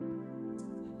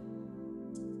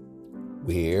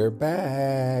We're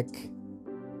back.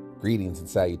 Greetings and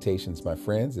salutations, my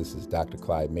friends. This is Dr.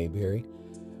 Clyde Mayberry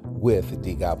with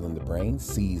D Goblin the Brain,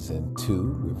 Season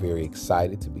 2. We're very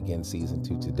excited to begin Season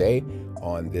 2 today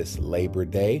on this Labor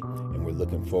Day, and we're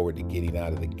looking forward to getting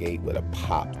out of the gate with a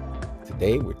pop.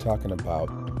 Today, we're talking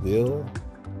about will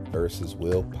versus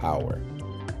willpower.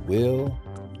 Will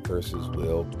versus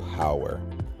willpower.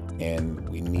 And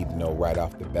we need to know right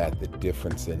off the bat the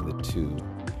difference in the two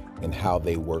and how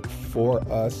they work for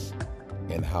us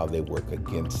and how they work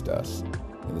against us.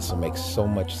 And this will make so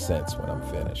much sense when I'm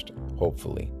finished,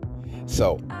 hopefully.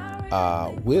 So,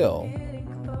 will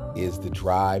is the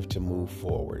drive to move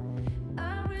forward.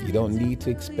 You don't need to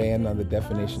expand on the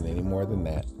definition any more than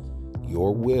that.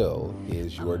 Your will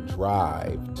is your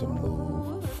drive to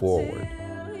move forward.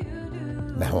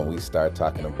 Now, when we start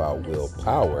talking about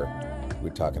willpower, we're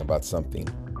talking about something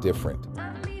different.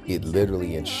 It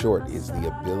literally, in short, is the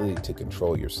ability to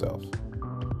control yourself.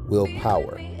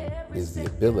 Willpower is the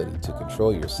ability to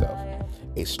control yourself.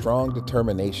 A strong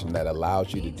determination that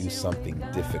allows you to do something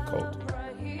difficult.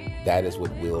 That is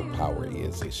what willpower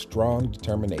is. A strong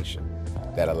determination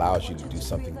that allows you to do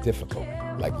something difficult,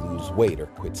 like lose weight or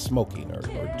quit smoking or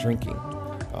drinking.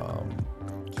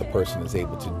 The person is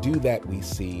able to do that. We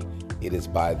see it is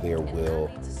by their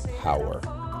willpower.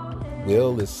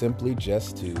 Will is simply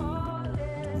just to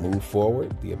move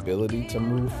forward, the ability to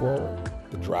move forward,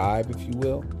 the drive, if you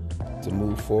will, to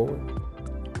move forward.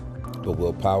 But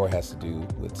willpower has to do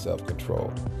with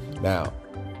self-control. Now,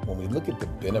 when we look at the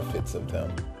benefits of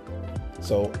them,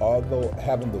 so although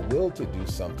having the will to do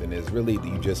something is really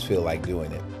you just feel like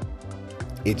doing it,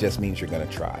 it just means you're going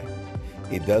to try.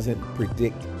 It doesn't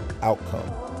predict outcome.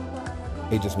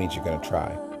 It just means you're going to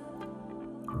try.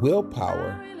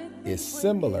 Willpower is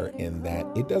similar in that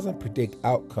it doesn't predict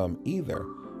outcome either,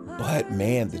 but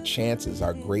man, the chances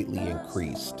are greatly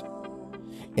increased.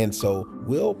 And so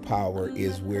willpower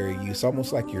is where it's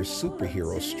almost like your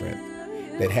superhero strength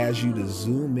that has you to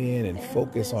zoom in and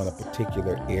focus on a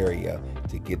particular area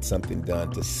to get something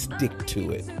done, to stick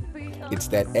to it. It's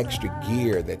that extra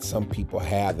gear that some people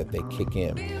have that they kick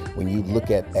in. When you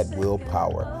look at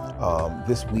willpower,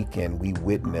 this weekend we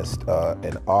witnessed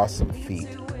an awesome feat,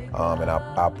 and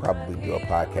I'll probably do a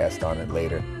podcast on it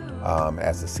later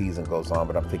as the season goes on,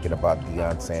 but I'm thinking about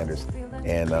Deion Sanders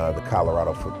and the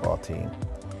Colorado football team.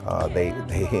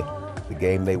 The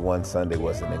game they won Sunday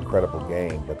was an incredible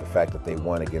game, but the fact that they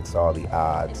won against all the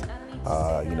odds,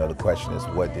 the question is,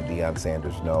 what did Deion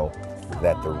Sanders know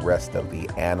that the rest of the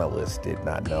analysts did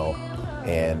not know?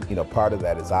 And, part of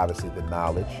that is obviously the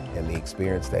knowledge and the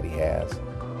experience that he has.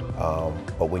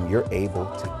 But when you're able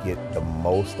to get the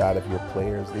most out of your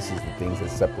players, this is the things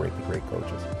that separate the great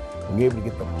coaches. When you're able to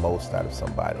get the most out of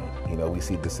somebody, we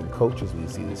see this in coaches, we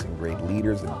see this in great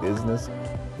leaders in business.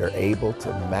 They're able to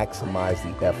maximize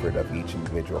the effort of each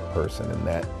individual person, and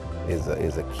that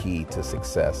is a key to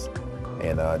success.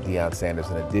 And Deion Sanders,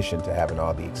 in addition to having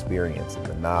all the experience and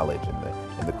the knowledge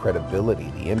and the credibility,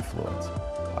 the influence,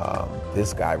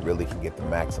 this guy really can get the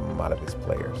maximum out of his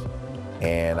players.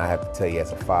 And I have to tell you,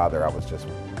 as a father, I was just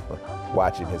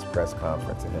watching his press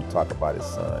conference and him talk about his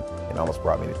son, and almost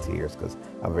brought me to tears because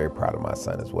I'm very proud of my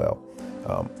son as well.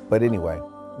 But anyway,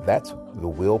 that's the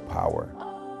willpower.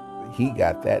 He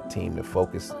got that team to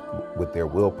focus with their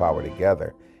willpower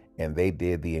together, and they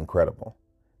did the incredible.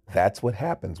 That's what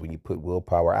happens when you put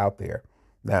willpower out there.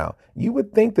 Now, you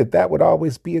would think that would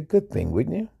always be a good thing,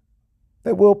 wouldn't you?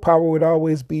 That willpower would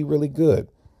always be really good.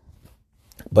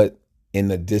 But in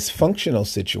a dysfunctional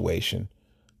situation,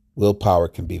 willpower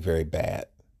can be very bad.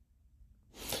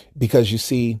 Because you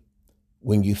see,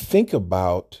 when you think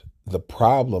about the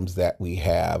problems that we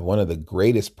have, one of the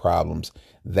greatest problems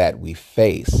that we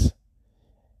face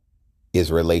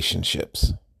is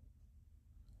relationships.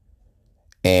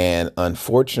 And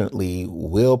unfortunately,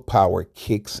 willpower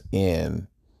kicks in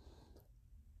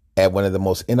at one of the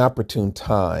most inopportune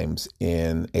times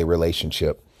in a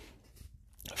relationship.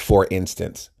 For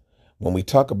instance, when we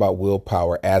talk about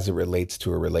willpower as it relates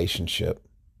to a relationship,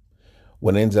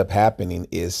 what ends up happening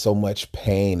is so much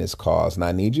pain is caused. And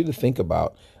I need you to think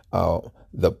about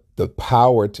the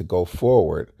power to go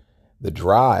forward. The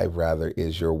drive, rather,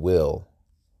 is your will.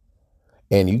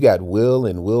 And you got will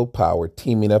and willpower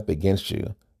teaming up against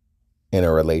you in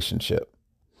a relationship.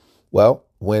 Well,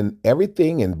 when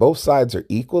everything and both sides are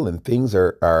equal and things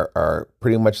are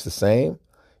pretty much the same,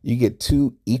 you get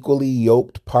two equally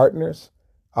yoked partners.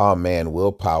 Oh man,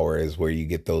 willpower is where you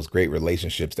get those great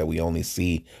relationships that we only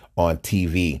see on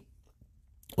TV.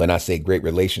 When I say great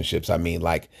relationships, I mean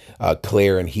like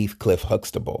Claire and Heathcliff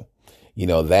Huxtable.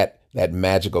 That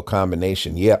magical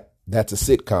combination. Yep, That's a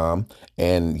sitcom.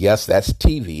 And yes, that's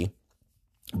TV,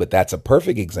 but that's a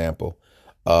perfect example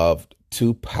of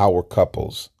two power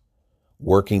couples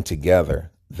working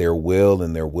together, their will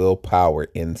and their willpower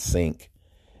in sync,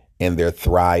 and they're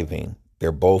thriving.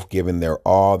 They're both giving their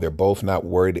all. They're both not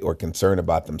worried or concerned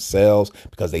about themselves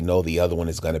because they know the other one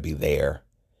is going to be there.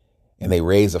 And they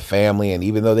raise a family. And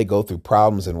even though they go through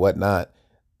problems and whatnot,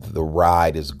 the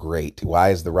ride is great. Why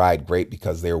is the ride great?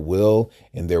 Because their will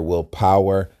and their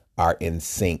willpower are in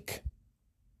sync.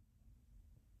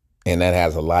 And that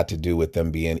has a lot to do with them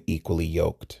being equally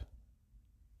yoked.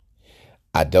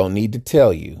 I don't need to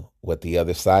tell you what the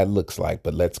other side looks like,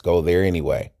 but let's go there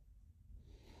anyway.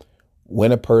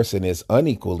 When a person is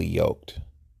unequally yoked,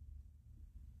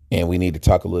 and we need to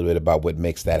talk a little bit about what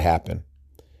makes that happen.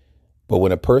 But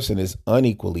when a person is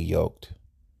unequally yoked,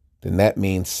 then that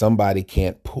means somebody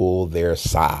can't pull their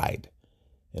side.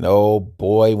 And oh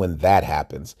boy, when that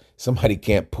happens, somebody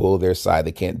can't pull their side.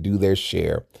 They can't do their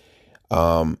share.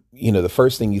 The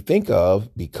first thing you think of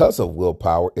because of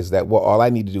willpower is that, well, all I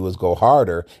need to do is go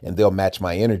harder and they'll match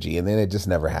my energy. And then it just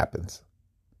never happens.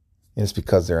 And it's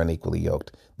because they're unequally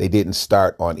yoked. They didn't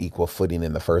start on equal footing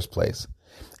in the first place.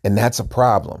 And that's a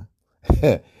problem.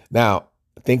 Now,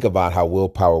 think about how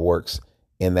willpower works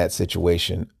in that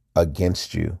situation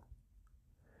against you.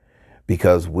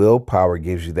 Because willpower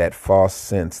gives you that false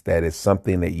sense that it's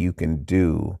something that you can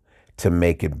do to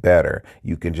make it better.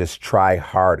 You can just try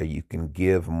harder. You can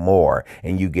give more.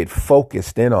 And you get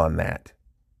focused in on that.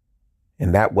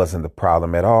 And that wasn't the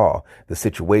problem at all. The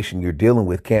situation you're dealing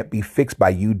with can't be fixed by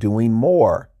you doing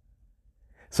more.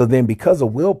 So then because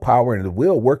of willpower and the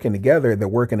will working together, they're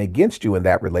working against you in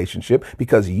that relationship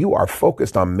because you are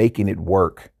focused on making it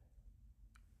work.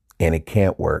 And it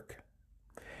can't work.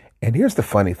 And here's the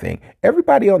funny thing.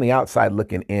 Everybody on the outside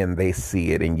looking in, they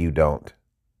see it and you don't.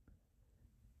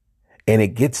 And it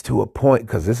gets to a point,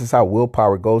 because this is how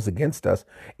willpower goes against us.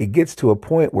 It gets to a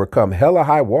point where come hell or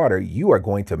high water, you are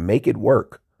going to make it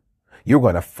work. You're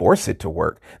going to force it to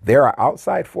work. There are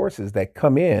outside forces that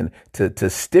come in to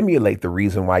stimulate the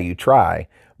reason why you try.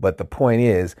 But the point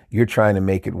is, you're trying to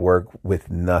make it work with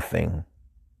nothing.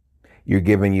 You're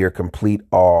giving your complete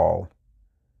all.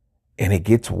 And it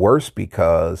gets worse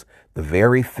because the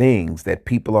very things that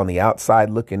people on the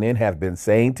outside looking in have been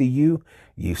saying to you,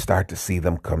 you start to see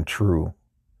them come true.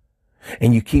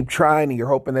 And you keep trying and you're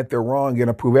hoping that they're wrong. You're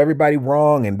going to prove everybody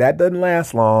wrong. And that doesn't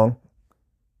last long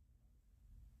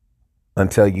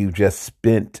until you just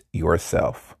spent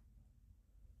yourself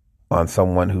on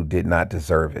someone who did not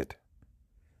deserve it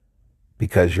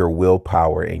because your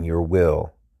willpower and your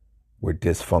will were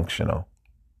dysfunctional.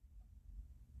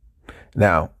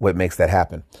 Now, what makes that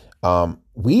happen?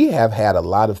 We have had a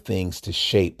lot of things to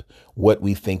shape what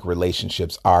we think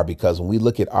relationships are, because when we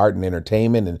look at art and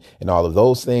entertainment and all of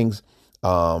those things,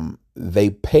 they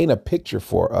paint a picture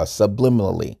for us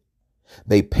subliminally.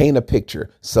 They paint a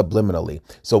picture subliminally.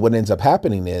 So what ends up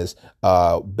happening is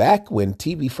back when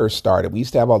TV first started, we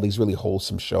used to have all these really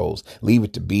wholesome shows. Leave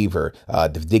It to Beaver,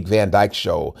 the Dick Van Dyke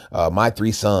Show, My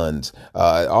Three Sons,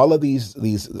 all of these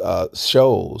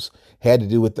shows had to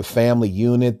do with the family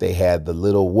unit. They had the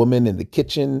little woman in the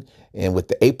kitchen and with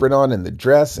the apron on and the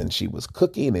dress, and she was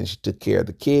cooking and she took care of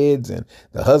the kids, and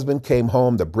the husband came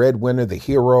home, the breadwinner, the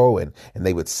hero, and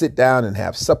they would sit down and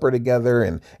have supper together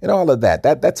and all of that.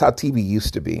 That's how TV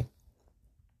used to be.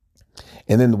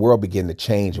 And then the world began to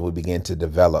change and we began to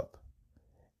develop,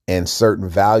 and certain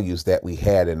values that we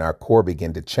had in our core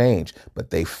began to change,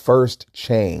 but they first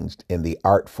changed in the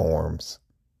art forms.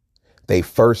 They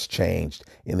first changed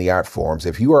in the art forms.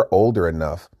 If you are old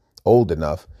enough,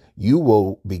 you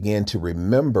will begin to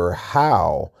remember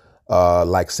how,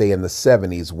 like say in the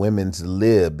 70s, women's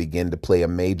lib began to play a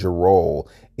major role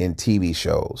in TV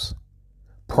shows.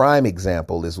 Prime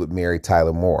example is with Mary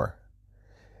Tyler Moore.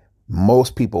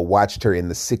 Most people watched her in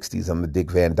the 60s on the Dick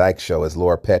Van Dyke Show as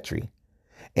Laura Petrie.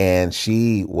 And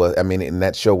she was, and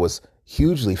that show was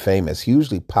hugely famous,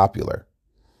 hugely popular.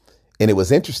 And it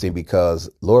was interesting because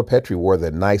Laura Petrie wore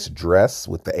the nice dress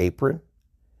with the apron.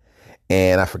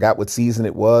 And I forgot what season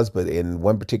it was, but in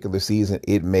one particular season,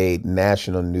 it made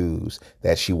national news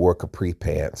that she wore capri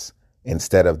pants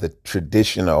instead of the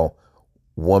traditional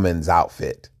woman's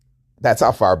outfit. That's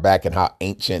how far back and how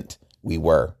ancient we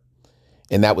were.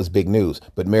 And that was big news.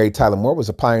 But Mary Tyler Moore was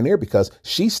a pioneer because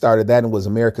she started that and was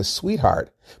America's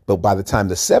sweetheart. But by the time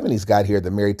the 70s got here,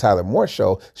 the Mary Tyler Moore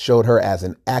Show showed her as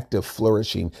an active,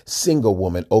 flourishing single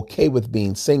woman, okay with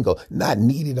being single, not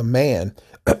needing a man.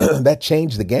 That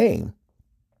changed the game.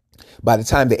 By the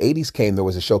time the 80s came, there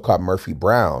was a show called Murphy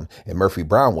Brown, and Murphy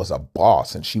Brown was a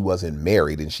boss, and she wasn't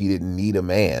married, and she didn't need a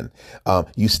man.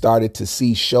 You started to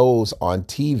see shows on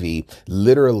TV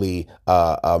literally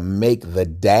make the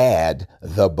dad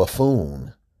the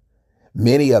buffoon.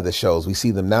 Many of the shows, we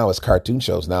see them now as cartoon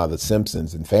shows now, The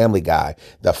Simpsons and Family Guy.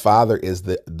 The father is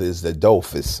the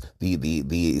doofus,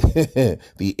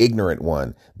 the ignorant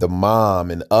one. The mom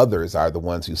and others are the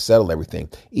ones who settle everything.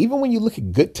 Even when you look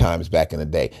at Good Times back in the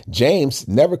day, James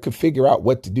never could figure out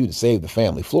what to do to save the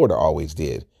family. Florida always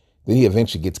did. Then he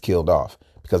eventually gets killed off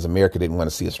because America didn't want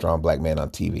to see a strong black man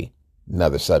on TV.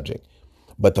 Another subject.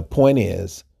 But the point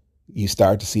is, you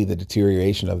start to see the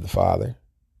deterioration of the father,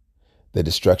 the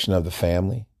destruction of the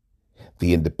family,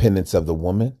 the independence of the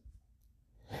woman.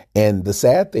 And the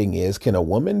sad thing is, can a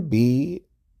woman be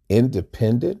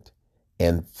independent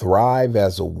and thrive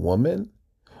as a woman,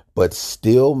 but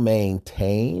still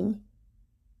maintain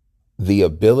the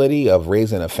ability of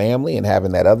raising a family and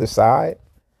having that other side?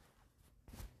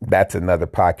 That's another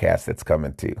podcast that's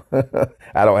coming too.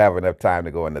 I don't have enough time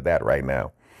to go into that right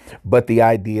now. But the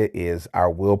idea is our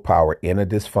willpower in a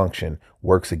dysfunction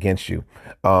works against you.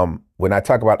 When I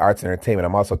talk about arts and entertainment,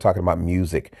 I'm also talking about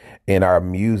music. In our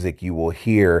music, you will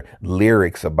hear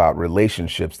lyrics about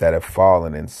relationships that have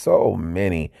fallen in so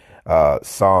many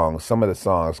songs. Some of the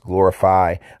songs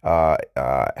glorify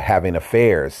having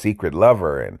affairs, secret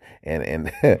lover,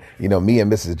 and you know, me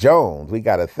and Mrs. Jones, we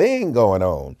got a thing going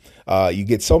on. You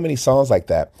get so many songs like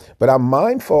that. But I'm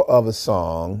mindful of a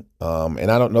song, and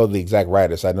I don't know the exact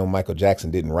writer. So I know Michael Jackson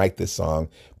didn't write this song,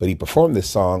 but he performed this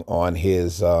song on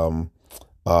his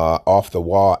Off the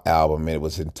Wall album, and it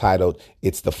was entitled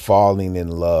 "It's the Falling in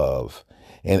Love."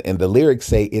 And the lyrics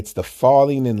say, it's the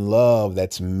falling in love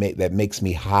that makes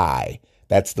me high.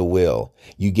 That's the will.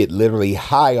 You get literally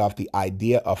high off the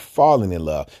idea of falling in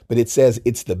love. But it says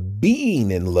it's the being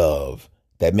in love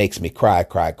that makes me cry,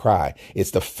 cry, cry.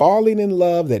 It's the falling in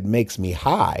love that makes me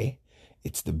high.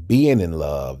 It's the being in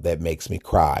love that makes me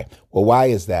cry. Well, why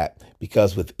is that?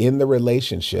 Because within the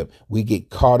relationship, we get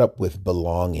caught up with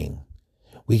belonging.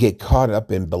 We get caught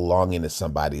up in belonging to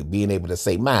somebody, being able to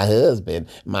say, my husband,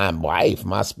 my wife,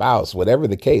 my spouse, whatever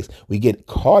the case. We get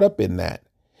caught up in that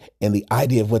and the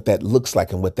idea of what that looks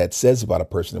like and what that says about a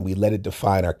person. And we let it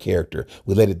define our character.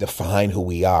 We let it define who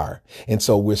we are. And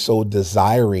so we're so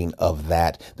desiring of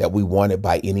that we want it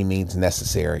by any means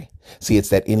necessary. See, it's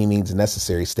that any means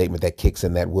necessary statement that kicks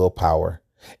in that willpower.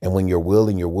 And when your will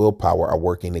and your willpower are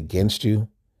working against you,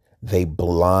 they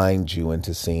blind you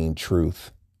into seeing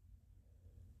truth.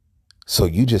 So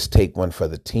you just take one for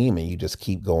the team and you just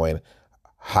keep going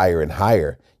higher and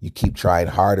higher. You keep trying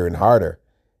harder and harder,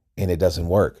 and it doesn't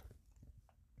work.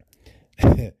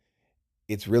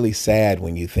 It's really sad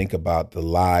when you think about the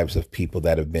lives of people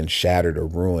that have been shattered or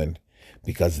ruined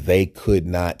because they could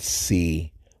not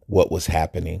see what was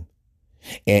happening.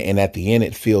 And at the end,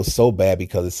 it feels so bad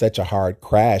because it's such a hard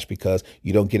crash because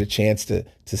you don't get a chance to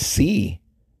see.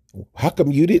 How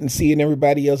come you didn't see and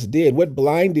everybody else did? What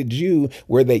blinded you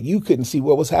where that you couldn't see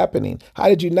what was happening? How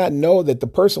did you not know that the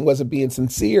person wasn't being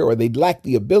sincere or they lacked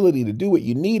the ability to do what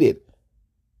you needed?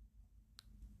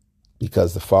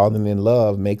 Because the falling in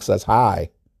love makes us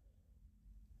high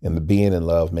and the being in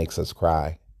love makes us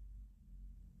cry.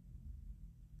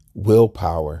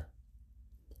 Willpower,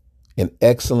 an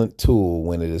excellent tool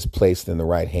when it is placed in the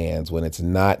right hands, when it's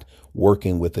not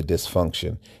working with a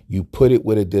dysfunction. You put it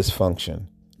with a dysfunction.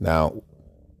 Now,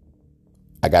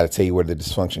 I got to tell you where the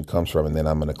dysfunction comes from, and then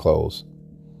I'm going to close.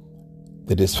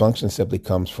 The dysfunction simply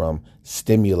comes from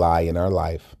stimuli in our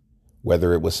life,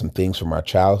 whether it was some things from our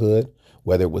childhood,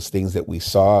 whether it was things that we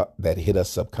saw that hit us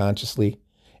subconsciously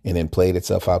and then played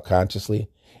itself out consciously.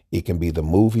 It can be the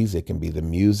movies. It can be the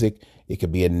music. It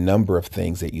could be a number of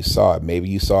things that you saw. Maybe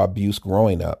you saw abuse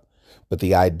growing up, but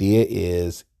the idea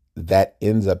is that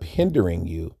ends up hindering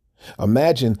you.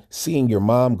 Imagine seeing your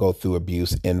mom go through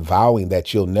abuse and vowing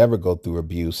that you'll never go through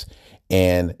abuse.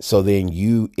 And so then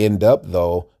you end up,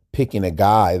 though, picking a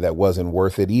guy that wasn't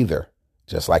worth it either,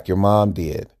 just like your mom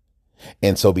did.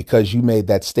 And so because you made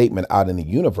that statement out in the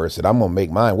universe that I'm going to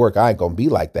make mine work, I ain't going to be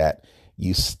like that.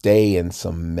 You stay in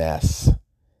some mess.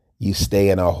 You stay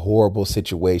in a horrible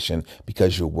situation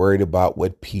because you're worried about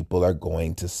what people are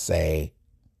going to say.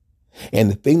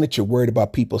 And the thing that you're worried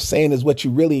about people saying is what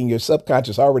you really in your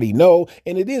subconscious already know,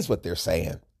 and it is what they're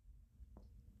saying.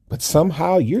 But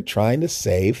somehow you're trying to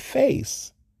save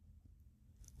face.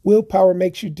 Willpower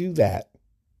makes you do that.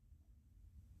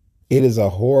 It is a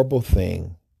horrible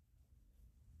thing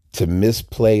to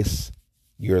misplace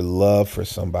your love for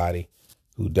somebody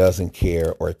who doesn't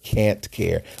care or can't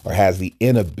care or has the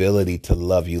inability to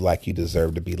love you like you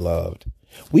deserve to be loved.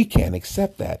 We can't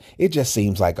accept that. It just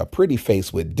seems like a pretty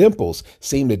face with dimples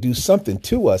seem to do something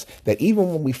to us that even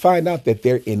when we find out that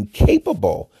they're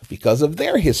incapable because of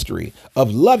their history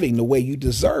of loving the way you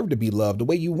deserve to be loved, the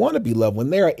way you want to be loved, when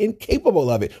they are incapable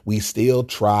of it, we still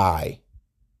try.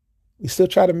 We still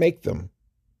try to make them.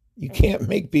 You can't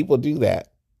make people do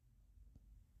that.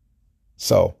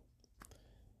 So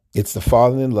it's the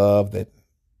falling in love that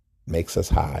makes us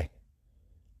high,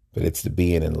 but it's the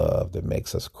being in love that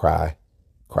makes us cry.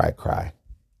 Cry.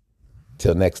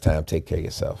 Till next time, take care of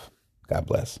yourself. God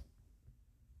bless.